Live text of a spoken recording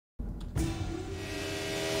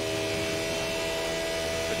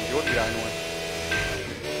Idioten wieder einholen.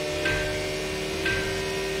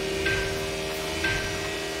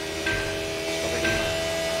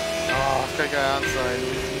 Oh, das kann ja ernst sein. Du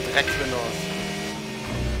bist ein Drecks-Windows.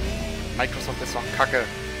 Microsoft ist doch kacke.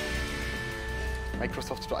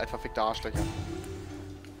 Microsoft ist doch ein verfickter Arschlöcher.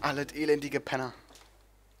 Alle elendige Penner.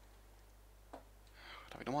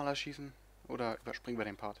 Darf ich nochmal erschießen? Oder überspringen wir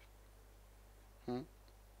den Part? Hm?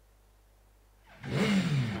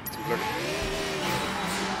 Zum Glück.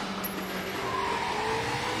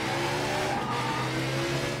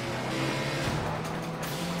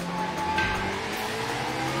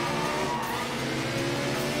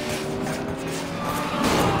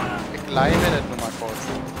 Ich leide das nur mal kurz.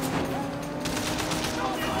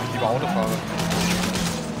 Ich liebe Autofahrer.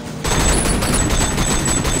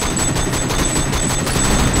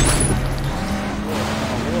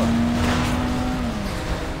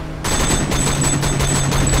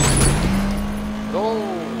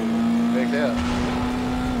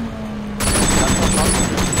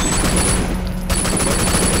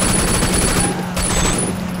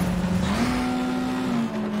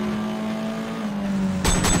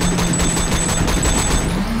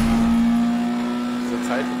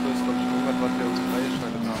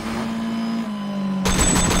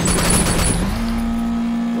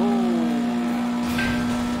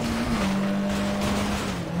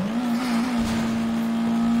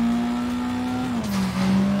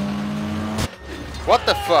 What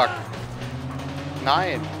the fuck?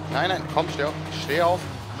 Nein, nein, nein, komm, steh auf,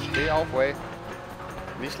 way.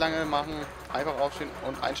 Nicht lange machen, einfach aufstehen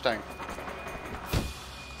und einsteigen.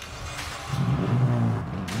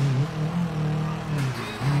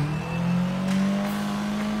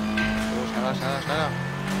 So, schneller, schneller, schneller.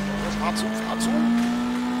 Los, fahr zu, fahr zu.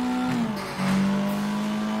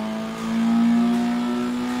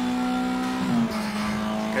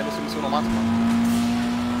 Okay, das ist die Mission normal zu machen.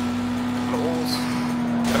 Los!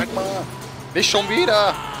 Direkt mal! Nicht schon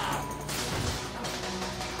wieder!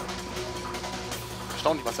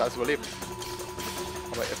 Erstaunlich, was er alles überlebt.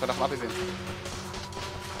 Aber erstmal davon abgesehen.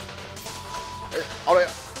 Auto her!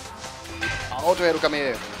 Auto her, du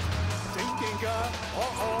Kamel!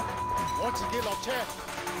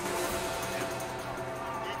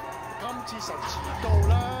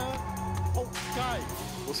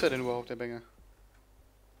 Wo ist er denn überhaupt, der Bengel?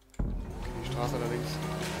 Die Straße da links.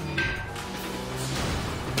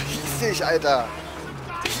 Piss dich, Alter!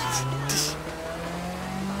 Dich.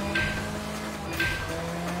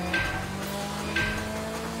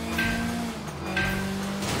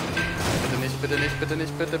 Bitte nicht, bitte nicht, bitte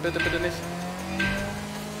nicht, bitte, bitte, bitte nicht.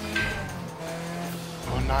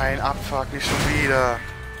 Oh nein, Abfuck, nicht schon wieder.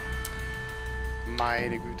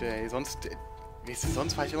 Meine Güte, ey. Sonst, weißt du,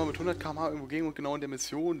 sonst fahre ich immer mit 100 km/h irgendwo gegen und genau in der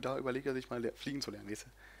Mission, da überlegt er sich mal fliegen zu lernen, weißt du.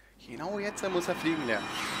 Genau jetzt muss er fliegen lernen.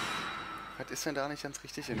 Was ist denn da nicht ganz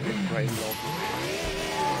richtig in dem Brain laufen?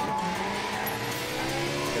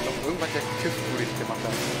 Der noch irgendwas der Kiff-Kollege gemacht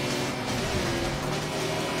hat.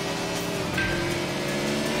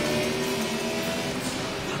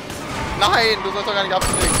 Nein, du sollst doch gar nicht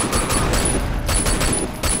abspringen.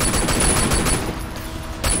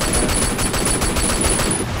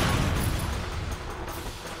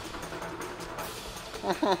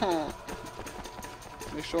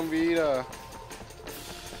 Nicht schon wieder.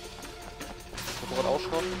 Motorrad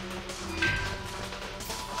ausschrotten.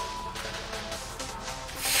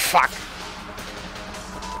 Fuck!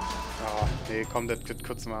 Ah, nee, komm, das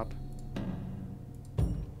kürzen wir ab.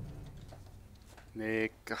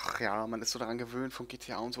 Nee, ach ja, man ist so daran gewöhnt von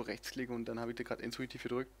GTA und so Rechtsklick und dann habe ich dir gerade intuitiv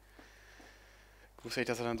gedrückt. Ich wusste nicht,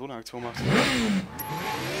 dass er dann so eine Aktion macht. Tut mir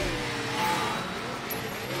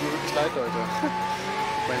wirklich leid, Leute.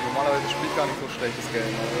 Ich meine, normalerweise spiele ich gar nicht so schlechtes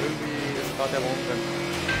Game, aber irgendwie ist gerade der Raum drin.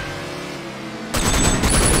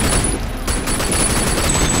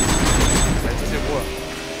 Jetzt ist hier Ruhe.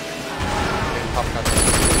 Den Pappkatz.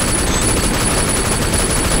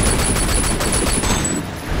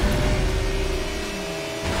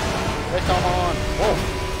 Rechter Mann! Oh!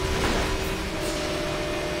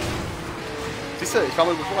 Siehst du, ich war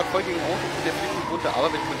mit dem Motorrad voll gegen ein Auto und der fliegt nicht runter,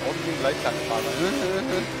 aber wenn ich mit dem Auto gegen Gleichklang fahre.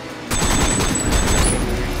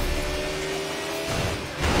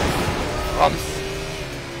 Kommst!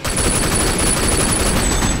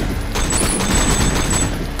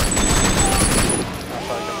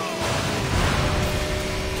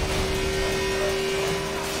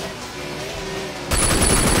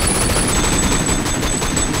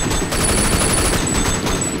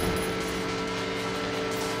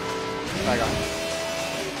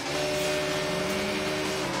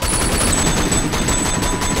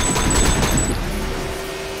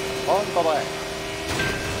 Und vorbei.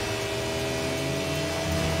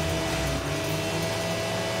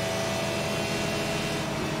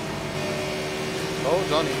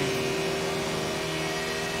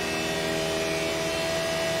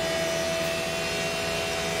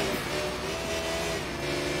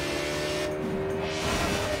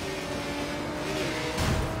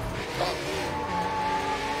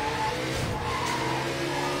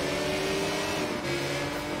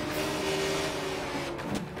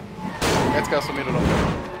 Jetzt gehörst du mir nur noch.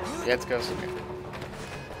 Jetzt gehörst du mir.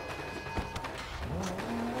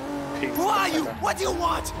 Who are you? What do you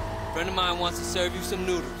want? A friend of mine wants to serve you some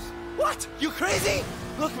noodles. What? You crazy?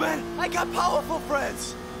 Look, man, I got powerful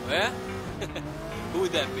friends. Oh, yeah? Who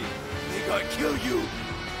would that be? They gonna kill you.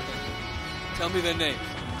 Tell me their names,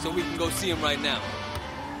 so we can go see them right now.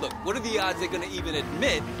 Look, what are the odds they're gonna even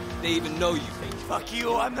admit they even know you? Fuck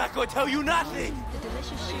you, I'm not gonna tell you nothing.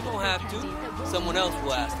 You don't have to. Someone else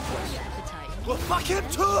will ask the question. Well, fuck him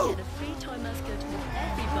too.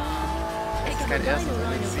 Das ist kein erstes,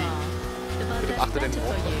 sondern sie. Bitte beachte den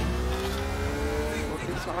Druck.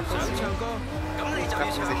 Okay, es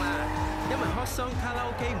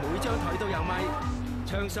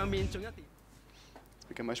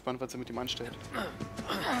wird mal spannend, was sie mit ihm anstellt.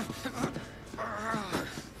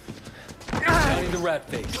 Johnny the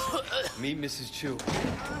Ratface. Meet Mrs. Chu.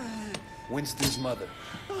 Winston's mother.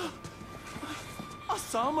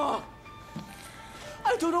 Osama!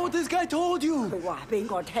 I don't know what this guy told you! 佢話俾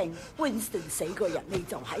我聽 ，Winston 死個人你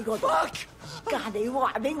就喺嗰度。 Fuck! 家你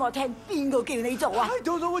話俾我聽，邊個叫你做啊？ I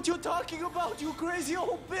don't know what you're talking about, you crazy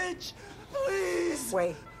old bitch! Please!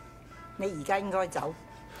 喂，你而家應該走，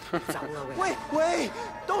走啦喂！ Wait!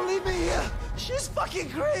 Don't leave me here! She's fucking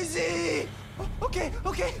crazy! Okay,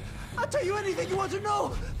 I'll tell you anything you want to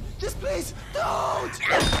know! Just please, don't!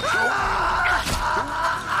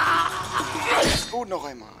 Gut, noch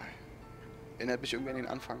einmal. Erinnert mich irgendwie an den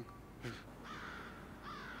Anfang.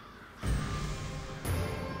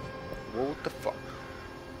 What the fuck?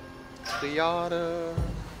 Triade.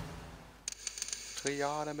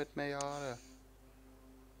 Triade mit Milliarde.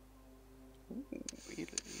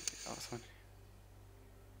 Edel. Ah, was man.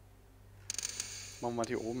 Machen wir mal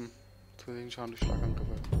hier oben. Zusätzlichen Schaden durch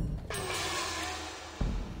Schlagangriffe.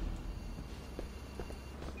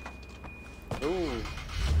 Oh.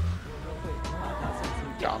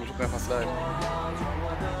 Der Arme tut mir fast leid.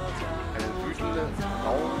 Eine wütende,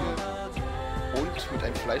 traurige und mit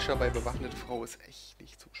einem Fleisch dabei bewaffnete Frau ist echt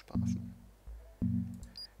nicht zu spaßen.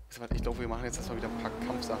 Ich glaube, wir machen jetzt erstmal wieder ein paar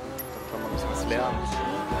Kampfsachen, damit wir mal ein bisschen was lernen.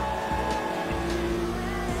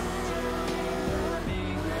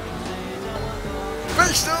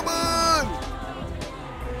 Wächter, Mann!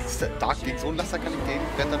 Das ist der Dark gegen so ein Laster kann ich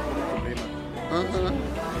gegenbrettern ohne Probleme.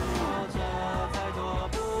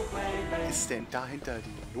 Was ist denn dahinter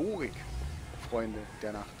die Logik, Freunde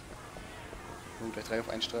der Nacht? Und gleich 3 auf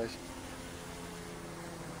einen Streich.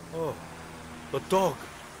 Oh, the dog.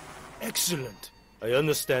 Excellent. I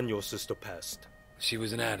understand your sister passed. She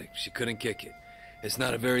was an addict. She couldn't kick it. It's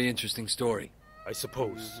not a very interesting story. I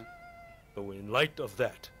suppose. Though in light of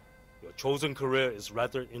that, your chosen career is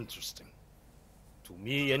rather interesting. To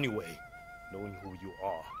me anyway, knowing who you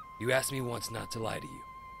are. You asked me once not to lie to you.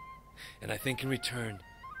 And I think in return,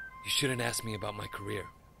 you shouldn't ask me about my career.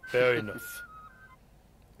 Fair enough.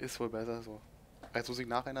 Ist wohl besser so. Also sich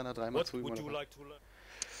nacheinander dreimal zu What would you like to learn?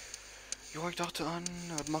 Jo, ich dachte an,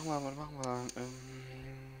 was machen wir?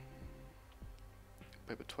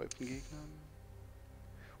 Bei betäubten Gegnern?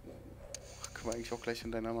 Können wir eigentlich auch gleich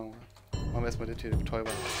hintereinander machen. Machen wir erstmal das hier, den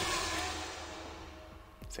Betäuber.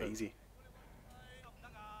 Ist ja easy.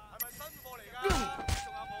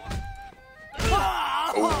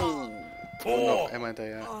 Oh! Und noch einmal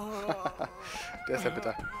hinterher. Der ist ja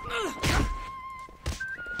bitter.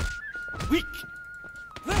 Weak!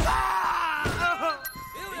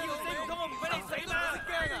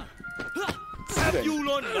 Have you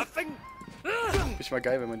learned nothing? Ist mal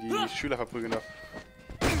geil, wenn man die Schüler verprügeln darf.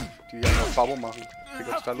 Die einfach auf Babo machen. Ich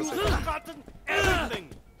glaube, total lustig. Forgotten everything.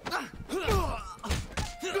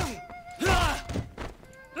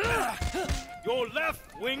 Your left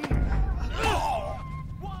wing.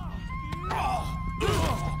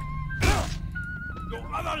 Your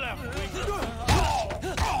other left wing.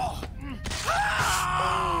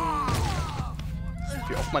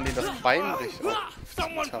 Wie oft man denen das Bein bricht. Oh,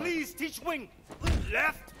 Someone total. please teach wing.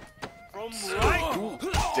 Left from right.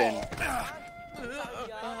 Du denn?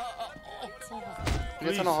 Und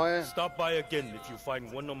jetzt noch heulen. Stop by again if you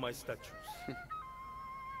find one of my statues.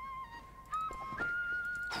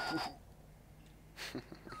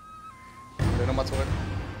 Will nochmal zurück.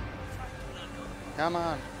 Ja,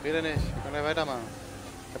 Mann, rede nicht. Wir können ja weitermachen.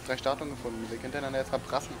 Ich habe 3 Statuen gefunden. Wir können hintereinander jetzt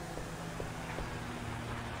verprassen.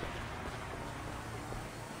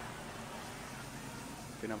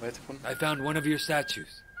 Wen haben wir jetzt gefunden? I found one of your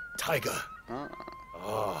statues. Tiger.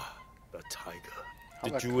 Ah, The tiger.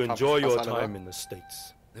 Haben Did wir you fast enjoy your alle, time oder? in the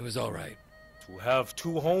States? It was all right. To have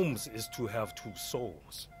 2 homes is to have 2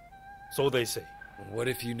 souls. So they say. What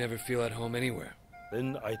if you never feel at home anywhere?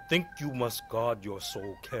 Then I think you must guard your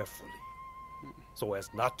soul carefully, so as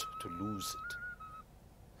not to lose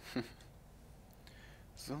it.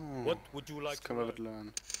 So, What would you like das können wir to mit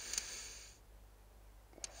lernen.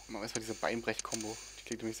 Mal erstmal diese Beinbrech-Kombo. Die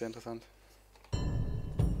klingt nämlich sehr interessant.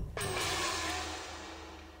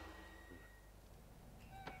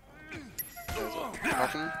 Also,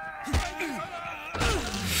 packen.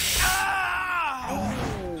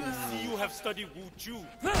 see you have studied Wu-Ju,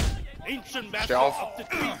 ancient Steh master auf. of the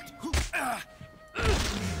feet.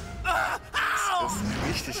 Das ist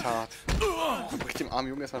richtig hart. Bricht dem armen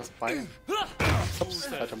Jungen erstmal das Bein. Ups,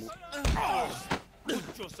 falscher Move.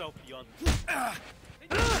 Put yourself beyond.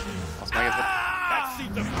 Was mach ich jetzt That's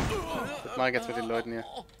it. was mach ich jetzt mit den Leuten hier?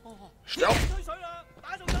 Steh auf! Das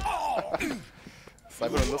ist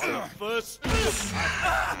einfach nur lustig. First,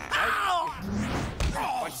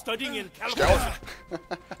 by studying in Steh auf!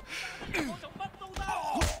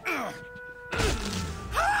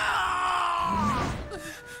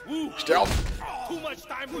 Wu, Steh auf! too much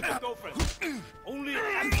time with your girlfriend. Only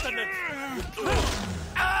abstinence.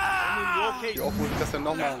 And in your case, Wie oft muss ich das denn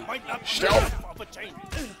nochmal? might not be Steh auf! enough of a change.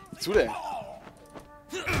 Zu denn?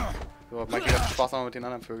 So, Mikey hat Spaß noch mit den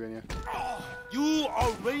anderen Vögeln hier. You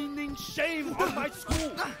are raining shame on my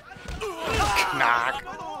school. Knack!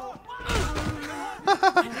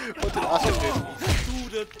 Und den Arsch getreten.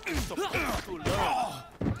 Student is supposed to learn.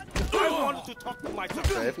 If I wanted to talk to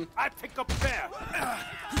myself, helfen? I'd pick up there.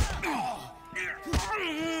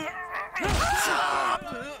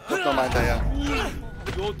 Kommt nochmal hinterher.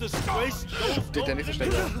 Your disgrace knows Steht ja no nicht so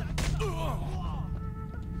limit. schnell.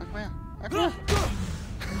 Ach mal her. Ach mal.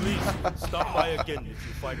 Please stop by again if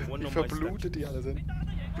you find one Wie of my verblutet die alle sind.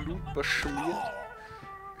 Blut beschmiert.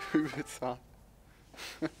 Übelst hart.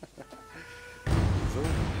 So.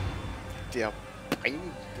 Der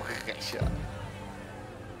Beinbrecher. Ich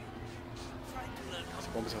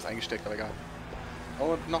habe ein bisschen was eingesteckt, aber egal.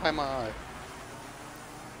 Und noch einmal.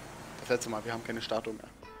 Das letzte Mal, wir haben keine Statue mehr.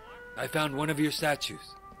 I found one of your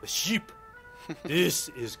statues. A sheep. This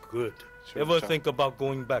is good. Sure, Ever sure. think about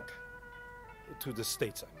going back to the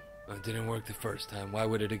States? I mean. It didn't work the first time. Why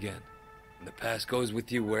would it again? And the past goes with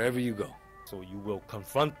you wherever you go. So you will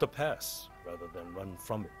confront the past rather than run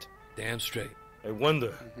from it. Damn straight. I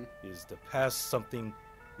wonder, is the past something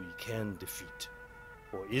we can defeat?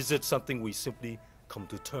 Or is it something we simply come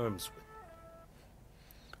to terms with?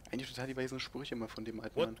 Eigentlich total die weisen Sprüche immer von dem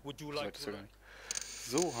alten What Mann. would you So like weit ist to er gar learn? nicht.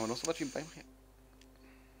 So, haben wir noch so was wie ein Beinbrecher?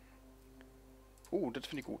 Oh, das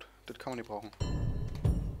finde ich gut. Das kann man nicht brauchen.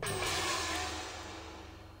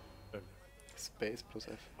 Space plus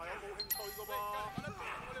F.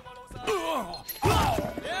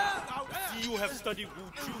 See, you have studied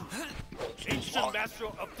Wu-Ju, ancient master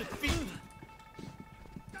of the feet.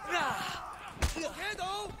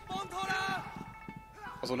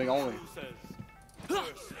 Achso, den Augen. Who says,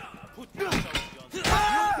 first, put yourself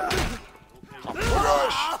beyond.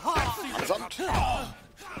 Allesamt.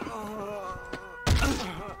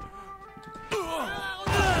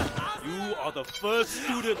 You are the first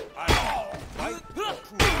student I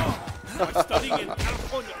I'm studying in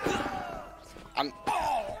California. An.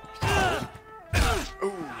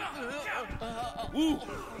 Woo!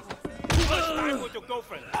 Too much time with your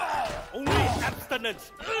girlfriend. Only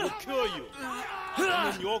abstinence will cure you.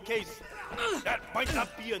 And in your case, that might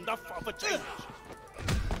not be enough of a change.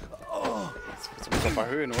 Das muss man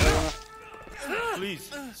verhöhnen, oder, Junge?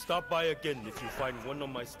 Please, stop by again if you find one of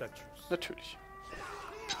my statues. Natürlich.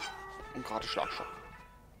 Und gerade Schlagschock.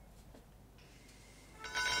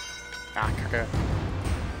 Ah, Kacke.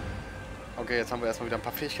 Okay, jetzt haben wir erstmal wieder ein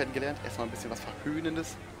paar Fähigkeiten gelernt. Erstmal ein bisschen was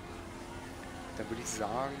Verhöhnendes. Dann würde ich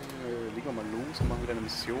sagen, legen wir mal los und machen wieder eine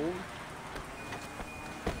Mission.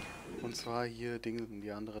 Und zwar hier Dinge,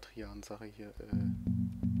 die andere Triaden-Sache hier,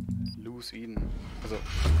 Loose Eden. Also.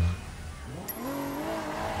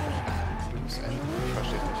 Loose End. Ich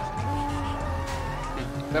verstehe es nicht.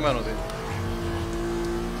 Werden wir nur sehen.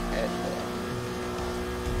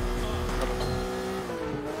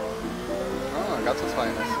 Ah, ganz was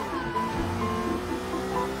Feines.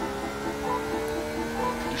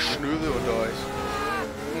 Die Schnösel unter euch.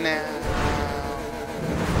 Na.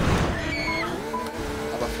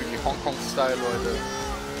 Aber für die Hongkong-Style, Leute.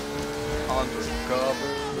 Undercover.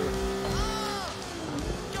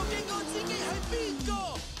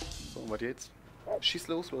 So, und was jetzt? Schieß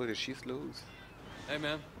los, Leute, schieß los. Hey,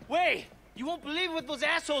 man. Wait! You won't believe what those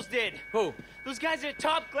assholes did! Who? Those guys at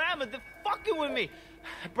Top Glamour, they're fucking with me!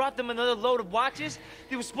 I brought them another load of watches.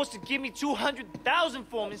 They were supposed to give me 200,000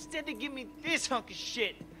 for them. Instead, they give me this hunk of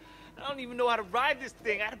shit. I don't even know how to ride this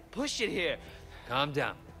thing. I had to push it here. Calm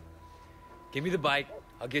down. Give me the bike.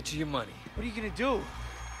 I'll get you your money. What are you gonna do?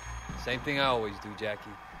 Same thing I always do, Jackie.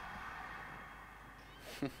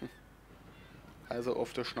 Also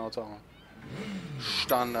auf der Schnauze hauen.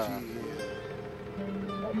 Standard.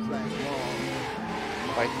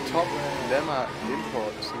 Bei Top Lemma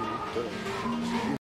Import.